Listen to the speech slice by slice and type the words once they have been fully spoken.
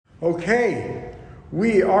Okay,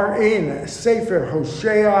 we are in Sefer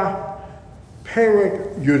Hoshea,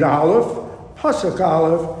 Perek Yud Aleph, Pasuk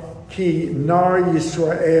Aleph, Ki Nar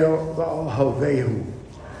Yisrael V'Alhavehu.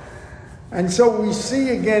 And so we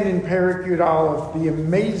see again in Perek Yud Aleph the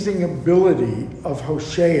amazing ability of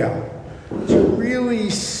Hoshea to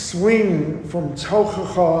really swing from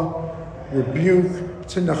Tochacha, rebuke,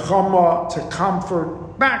 to Nechama, to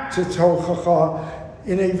comfort, back to Tochacha,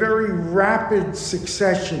 in a very rapid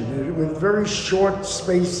succession, with very short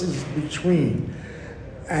spaces between.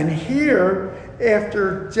 And here,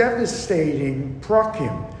 after devastating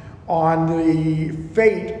Prakim on the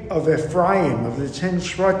fate of Ephraim, of the 10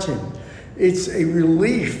 Shvatim, it's a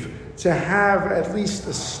relief to have at least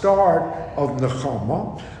a start of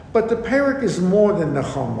Nechama. But the Perek is more than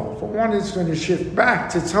Nechama. For one, it's going to shift back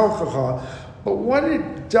to Tochacha. But what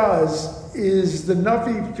it does is the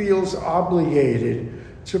Navi feels obligated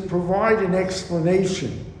to provide an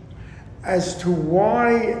explanation as to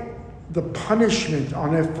why the punishment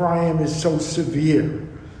on Ephraim is so severe.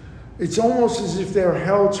 It's almost as if they're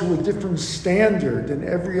held to a different standard than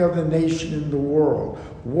every other nation in the world.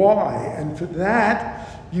 Why? And for that,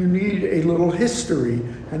 you need a little history,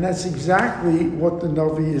 and that's exactly what the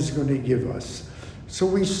Navi is going to give us. So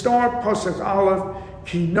we start Pasuk Aleph,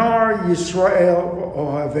 Ki Nar Yisrael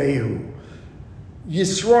V'Ohavehu.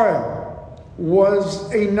 Yisrael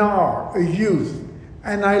was a nar, a youth,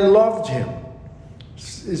 and I loved him,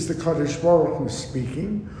 is the Kadosh Baruch Hu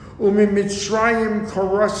speaking. Mitzrayim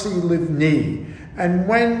karasi livni. And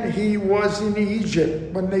when he was in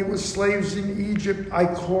Egypt, when they were slaves in Egypt, I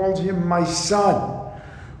called him my son.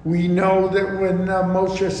 We know that when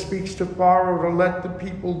Moshe speaks to Pharaoh to let the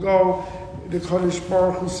people go, the Kadosh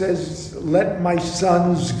Baruch Hu says, let my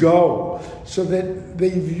sons go. So that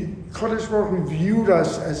Kadosh Baruch Hu viewed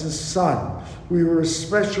us as a son. We were a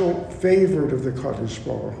special favorite of the Kadosh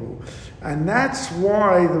Baruch Hu. And that's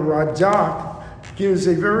why the Radak gives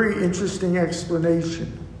a very interesting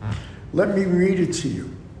explanation. Let me read it to you.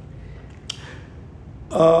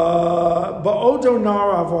 Ba'odo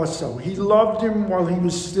nar avaso. He loved him while he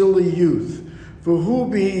was still a youth. V'hu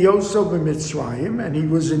b'yoso b'Mitzrayim, and he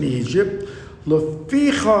was in Egypt.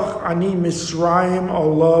 Lefichach ani Mitzrayim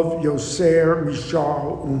olav yoser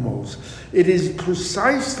mishah umos. It is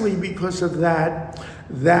precisely because of that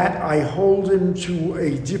I hold him to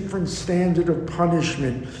a different standard of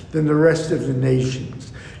punishment than the rest of the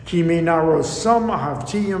nations. Ki minarosam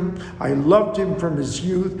ahavtiyim, I loved him from his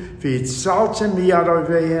youth, v'hitzaltem miyad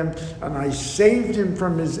oveim, and I saved him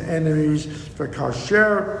from his enemies,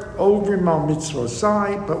 v'kasher ovrim al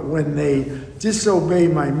mitzvosai, but when they disobey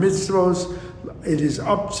my mitzvos, it is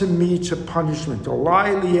up to me to punishment.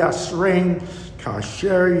 Olai liyasrein,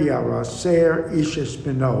 kasher yaraser ishes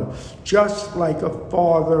beno. Just like a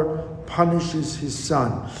father punishes his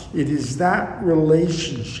son. It is that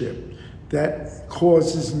relationship that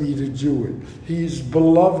causes me to do it. He is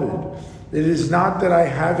beloved. It is not that I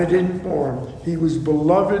have it in for him. He was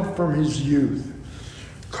beloved from his youth.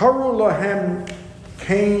 Karu lahem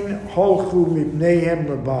kain holchu mibnehem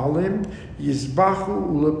lebalim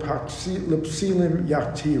yizbachu lepsilim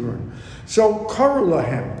yaktirun. So karu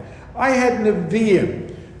lahem, I had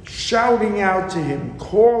Nevi'im shouting out to him,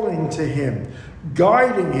 calling to him,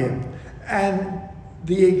 guiding him, and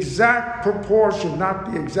the exact proportion,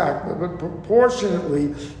 not the exact, but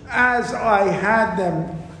proportionately, as I had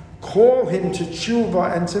them call him to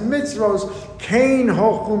tshuva and to mitzvos, kain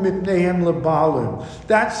hochu mipnehem lebalim.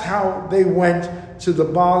 That's how they went to the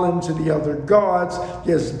Baalim, to the other gods.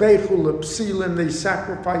 Yezbechu lepsilim, they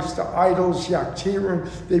sacrificed to idols. Yaktirun,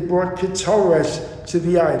 they brought ketores to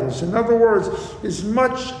the idols. In other words, as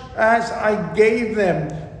much as I gave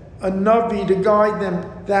them a Navi to guide them,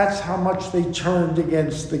 that's how much they turned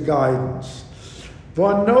against the guidance.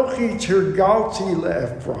 V'anochi tirgalti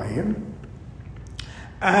le'Ephraim,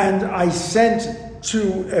 and I sent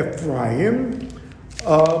to Ephraim,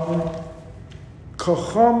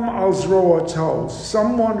 Kacham al zroato,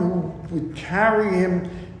 someone who would carry him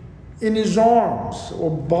in his arms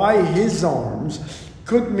or by his arms.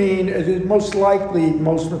 Could mean, it is most likely,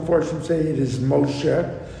 most Mepharshim say it is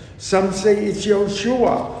Moshe. Some say it's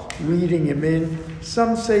Yoshua leading him in.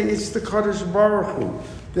 Some say it's the Kadosh Baruch Hu,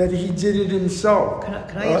 that he did it himself. Can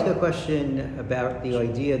I ask a question about the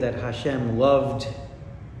idea that Hashem loved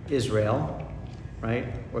Israel, right?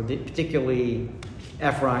 Or particularly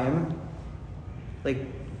Ephraim. Like,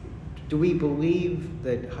 do we believe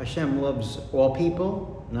that Hashem loves all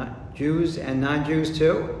people, not Jews and non-Jews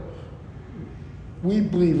too? We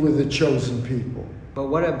believe we're the chosen people. But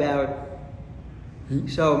what about...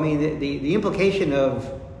 So, I mean, the implication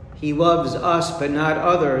of he loves us but not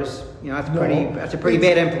others that's a pretty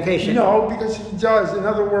bad implication. No, because he does. In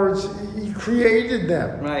other words, he created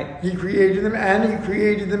them. Right. He created them, and he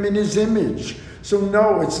created them in his image. So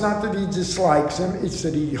no, it's not that he dislikes them, it's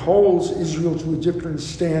that he holds Israel to a different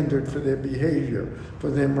standard for their behavior, for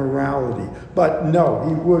their morality. But no,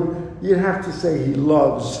 you'd have to say he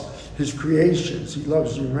loves his creations, he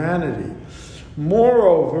loves humanity.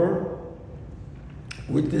 Moreover,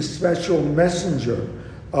 with this special messenger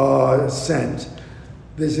sent,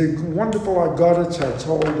 there's a wonderful Agadah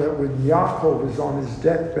told that when Yaakov is on his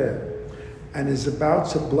deathbed and is about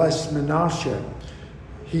to bless Menashe,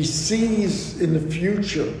 he sees in the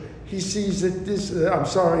future, he's about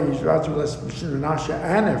to bless Menashe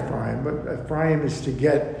and Ephraim, but Ephraim is to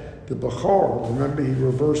get the Bechor. Remember, he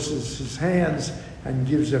reverses his hands and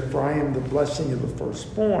gives Ephraim the blessing of the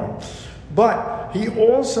firstborn. But he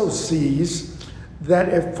also sees that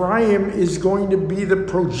Ephraim is going to be the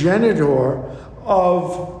progenitor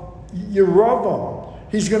of Yerovam.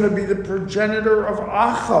 He's going to be the progenitor of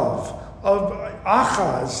Achaz.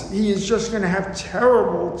 He is just going to have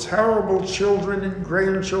terrible, terrible children and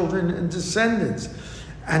grandchildren and descendants.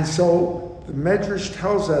 And so the Medrash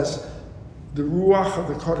tells us the Ruach of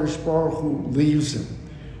the Kadosh Baruch Hu leaves him.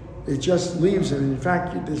 It just leaves him. In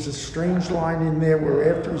fact, there's a strange line in there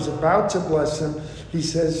where after he's about to bless him, he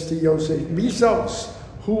says to Yosef, Misos,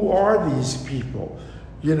 who are these people?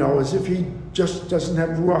 As if he just doesn't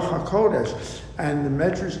have Ruach HaKodesh. And the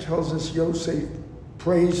Medrash tells us Yosef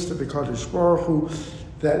prays to the Kadosh Baruch Hu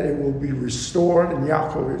that it will be restored, and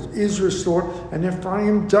Yaakov is restored, and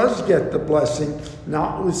Ephraim does get the blessing,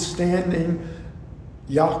 notwithstanding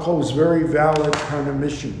Yaakov's very valid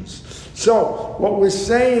premonitions. So, what we're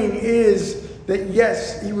saying is that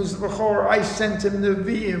yes, he was the Bechor. I sent him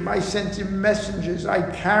Nevi'im, I sent him messengers, I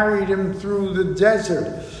carried him through the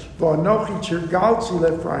desert. V'anochi tirgalti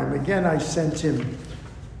l'Ephraim. Again, I sent him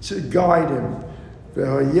to guide him.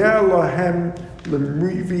 V'hayeh lahem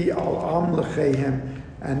l'mrivi al am l'cheihem.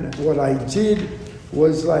 And what I did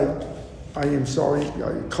was kachem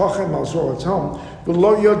al zoratam,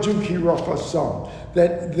 v'lo yodu ki rafasam.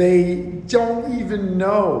 That they don't even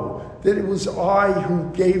know that it was I who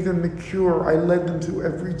gave them the cure. I led them through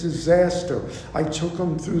every disaster. I took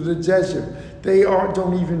them through the desert. They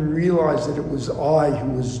don't even realize that it was I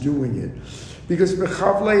who was doing it. Because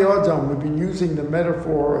b'chavlei adam, we've been using the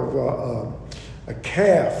metaphor of a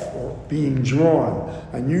calf or being drawn.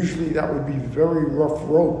 And usually that would be very rough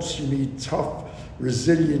ropes. You need tough,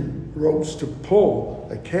 resilient ropes to pull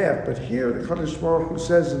a calf. But here the Kadosh Baruch Hu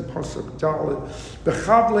says in Pasuk Dalet,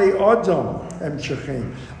 b'chavlei adam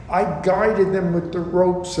emshechem. I guided them with the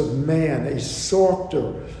ropes of man, a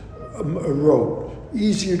softer rope,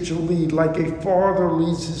 easier to lead, like a father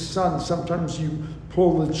leads his son. Sometimes you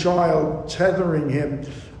pull the child, tethering him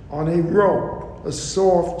on a rope, a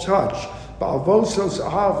soft touch. Ba'avosos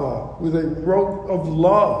ahava, with a rope of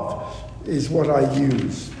love, is what I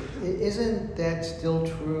use. Isn't that still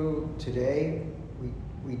true today?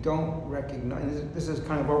 We don't recognize, this is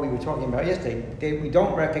kind of what we were talking about yesterday, we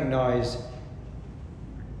don't recognize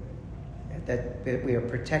that we are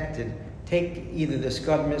protected. Take either the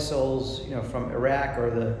Scud missiles, from Iraq, or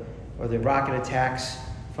the rocket attacks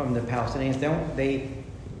from the Palestinians.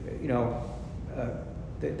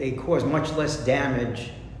 They cause much less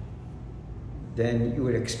damage than you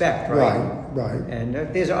would expect, right? Right. And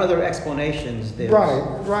there's other explanations.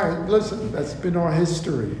 Right. Listen, that's been our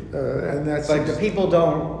history, and that's. But the people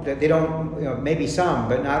don't. They don't. Maybe some,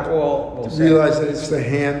 but not all. Will realize that it's the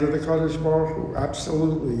hand of the Kadosh Baruch Hu.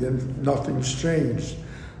 Absolutely, and nothing's changed.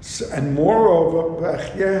 So, and moreover,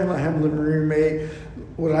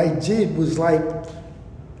 what I did was like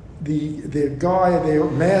the guy, their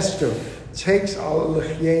master, takes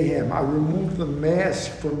al-lechyehim. I remove the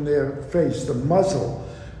mask from their face, the muzzle,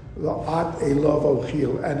 la'at elav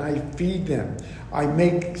ochil, and I feed them. I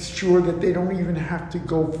make sure that they don't even have to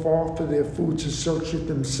go far for their food to search it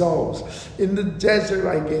themselves. In the desert,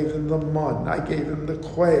 I gave them the mud. I gave them the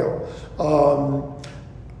quail,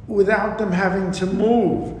 without them having to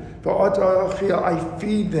move. I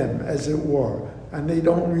feed them, as it were, and they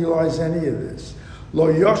don't realize any of this. Lo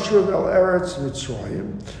yoshuv el eretz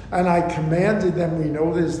Mitzrayim, and I commanded them. We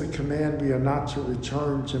know there's the command we are not to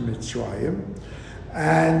return to Mitzrayim,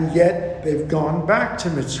 and yet they've gone back to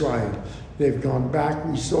Mitzrayim. They've gone back.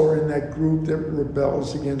 We saw in that group that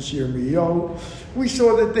rebels against Yirmiyahu. We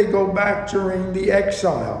saw that they go back during the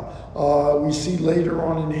exile. We see later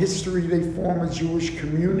on in history they form a Jewish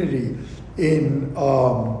community in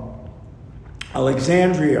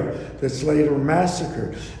Alexandria that's later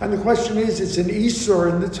massacred. And the question is, it's an Isur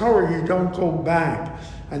in the Torah, you don't go back.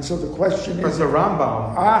 And so the question is... But the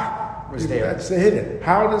Rambam... was there. That's the hidden.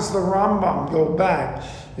 How does the Rambam go back?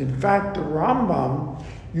 In fact, the Rambam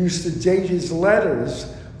used to date his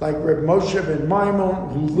letters like Reb Moshe ben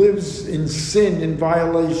Maimon, who lives in sin, in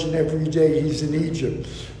violation every day. He's in Egypt,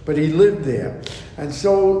 but he lived there. And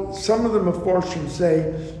so some of the Meforshim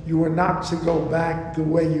say you are not to go back the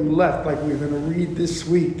way you left, like we're going to read this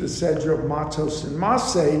week, the Sedra of Matos and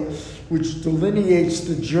Maseh, which delineates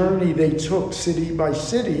the journey they took city by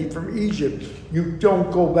city from Egypt. You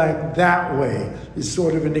don't go back that way. It's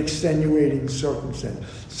sort of an extenuating circumstance.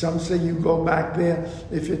 Some say you go back there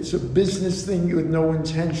if it's a business thing, you had no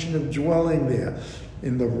intention of dwelling there.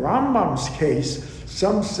 In the Rambam's case,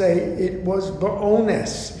 some say it was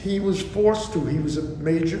ba'ones. He was forced to. He was a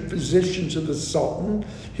major physician to the Sultan.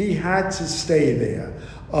 He had to stay there.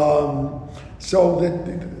 So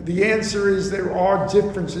the answer is there are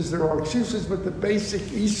differences, there are excuses, but the basic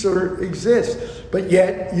Isur exists. But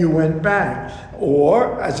yet you went back.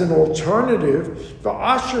 Or, as an alternative, the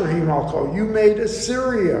Asher Himalko, you made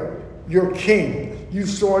Assyria your king. You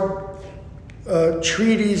sought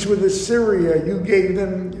treaties with Assyria. You gave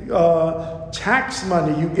them tax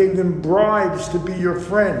money. You gave them bribes to be your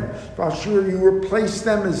friend. Ashur, you replaced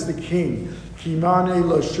them as the king. Kimane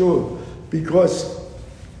Lashuv. Because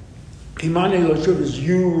Kimane Lashuv is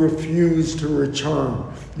you refuse to return.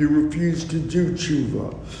 You refuse to do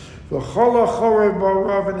tshuva.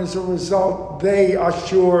 And as a result, they,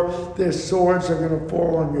 Ashur, their swords are going to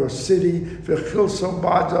fall on your city, and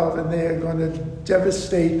they are going to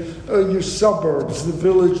devastate your suburbs, the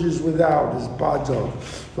villages without, is Badov.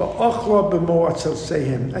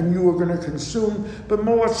 And you are going to consume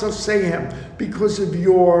because of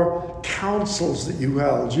your counsels that you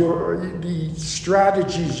held, the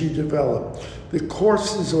strategies you developed, the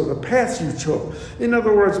courses or the paths you took. In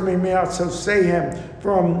other words, from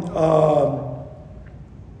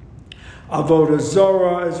Avodah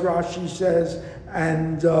Zorah, as Rashi says,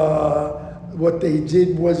 and what they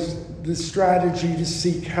did was the strategy to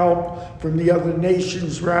seek help from the other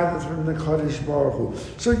nations rather than the Kadosh Baruch Hu.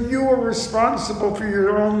 So you are responsible for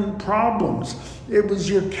your own problems. It was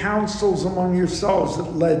your counsels among yourselves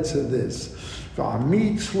that led to this.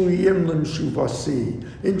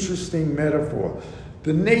 Interesting metaphor.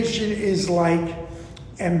 The nation is like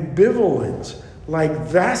ambivalent, like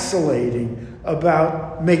vacillating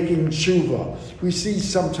about making tshuva. We see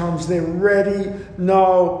sometimes they're ready,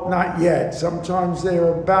 no, not yet. Sometimes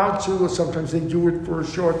they're about to, or sometimes they do it for a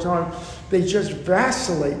short time. They just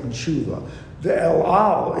vacillate in tshuva. The El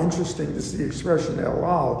Al, interesting, this is the expression El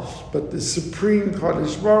Al, but the Supreme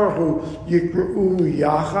Kadosh Baruch Hu, Yikra'u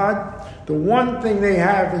Yachad, the one thing they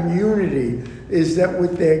have in unity is that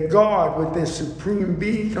with their God, with their Supreme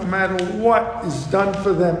Being, no matter what is done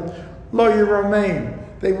for them, Lo Yeromein,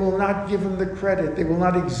 they will not give him the credit. They will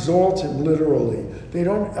not exalt him, literally. They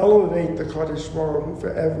don't elevate the Kadosh Baruch Hu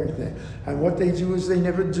for everything. And what they do is they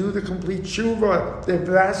never do the complete tshuva. They're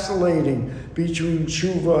vacillating between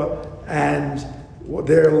tshuva and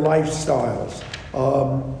their lifestyles.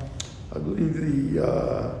 I believe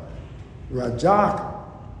the Radak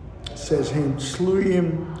says, "Him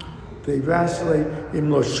sluyim," they vacillate,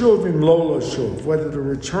 "Im lo shuv, im lo shuv," whether to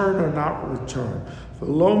return or not return. For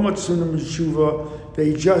lo matzunim tshuva,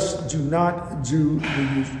 they just do not do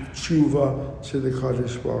the tshuva to the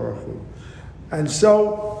Kadosh Baruch Hu. And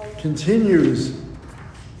so continues,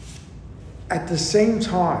 at the same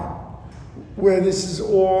time, where this is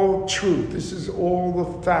all truth, this is all the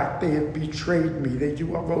fact, they have betrayed me, they do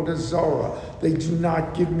avodah zarah, they do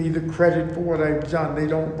not give me the credit for what I've done, they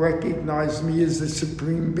don't recognize me as the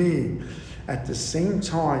Supreme Being. At the same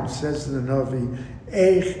time, says the Navi,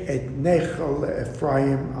 Eich et necha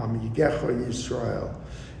le'Ephraim amigecha Yisrael.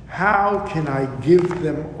 How can I give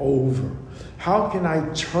them over? How can I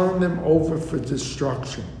turn them over for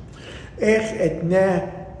destruction? Eich et neh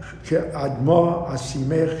ke'adma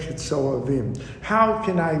asimech chetzoavim. How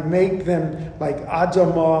can I make them like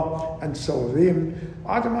Adama and Soavim?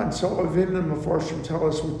 Adama and Soavim, the Meforshim tell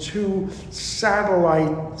us, were two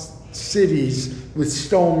satellite cities with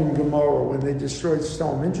Sodom and Gomorrah when they destroyed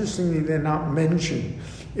Sodom. Interestingly, they're not mentioned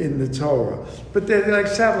in the Torah. But they're like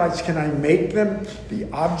satellites. Can I make them the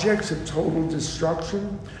objects of total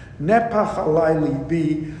destruction? Nepach alai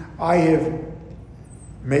libi, I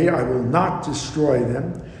will not destroy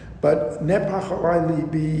them. But nepach alai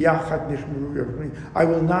libi yachad nichmeru, I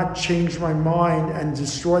will not change my mind and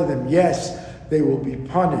destroy them. Yes, they will be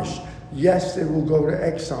punished. Yes, they will go to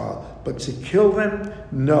exile. But to kill them,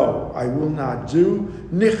 no, I will not do.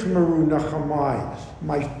 Nichmeru nachamai,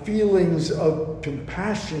 my feelings of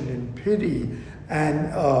compassion and pity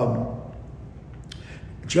and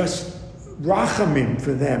just rachamim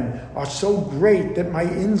for them are so great that my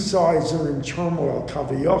insides are in turmoil.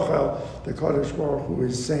 Kavayochel, the Kadosh Baruch Hu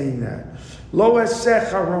is saying that. Lo esech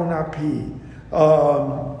haron api.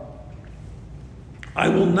 I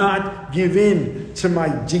will not give in to my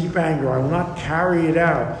deep anger. I will not carry it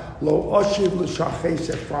out. Lo oshiv l'shaches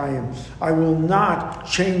Ephraim. I will not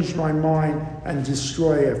change my mind and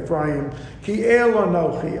destroy Ephraim. Ki el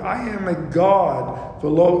anochi. I am a God.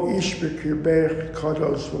 V'lo ish b'kirbech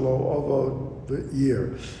kadosh v'lo ovod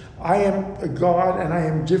v'ir. I am a God and I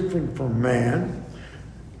am different from man.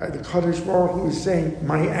 The Kadosh Baruch Hu is saying,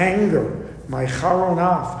 my anger, my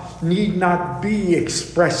charonaf, need not be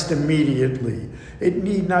expressed immediately. It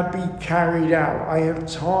need not be carried out. I have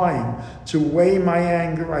time to weigh my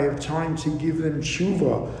anger. I have time to give them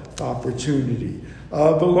tshuva opportunity. I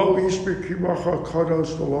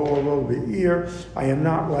am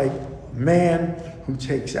not like man who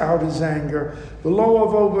takes out his anger.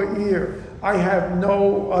 I have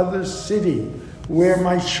no other city where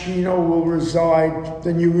my Shekhinah will reside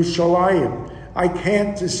than Yerushalayim. I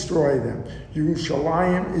can't destroy them.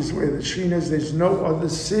 Yerushalayim is where the Shekhinah is. There's no other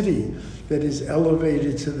city that is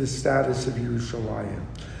elevated to the status of Yerushalayim.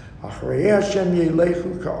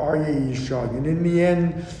 And in the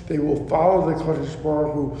end, they will follow the Kadosh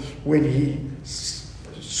Baruch Hu when he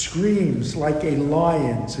screams like a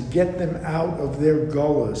lion to get them out of their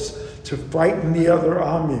gullus, to frighten the other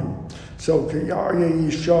Amim. So,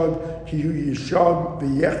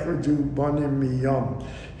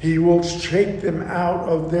 he will shake them out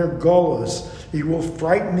of their gullus. He will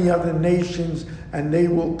frighten the other nations, and they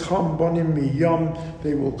will come, banim miyam,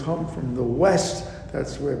 they will come from the west.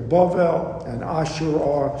 That's where Bavel and Asher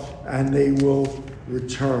are, and they will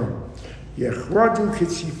return. Yechradu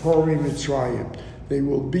kitzipori Mitzrayim. They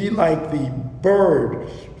will be like the bird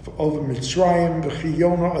over Mitzrayim,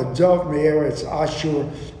 v'chiyona, a dove me'eretz Asher,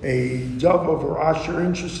 a dove over Asher.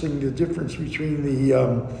 Interesting, the difference between the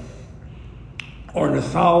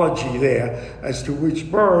ornithology there as to which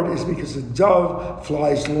bird is because a dove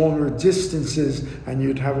flies longer distances, and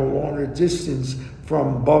you'd have a longer distance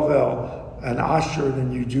from Bavel and Asher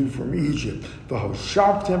than you do from Egypt.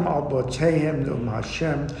 V'hoshavtem al batehem nom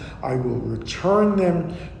Hashem. I will return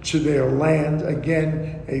them to their land.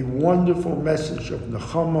 Again, a wonderful message of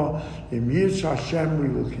Nechama. In Yirz Hashem, we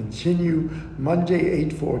will continue Monday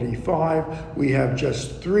 8:45. We have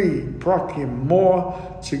just 3 prakim more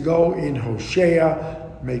to go in Hoshea.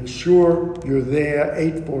 Make sure you're there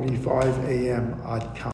 8:45 a.m. Ad Kan.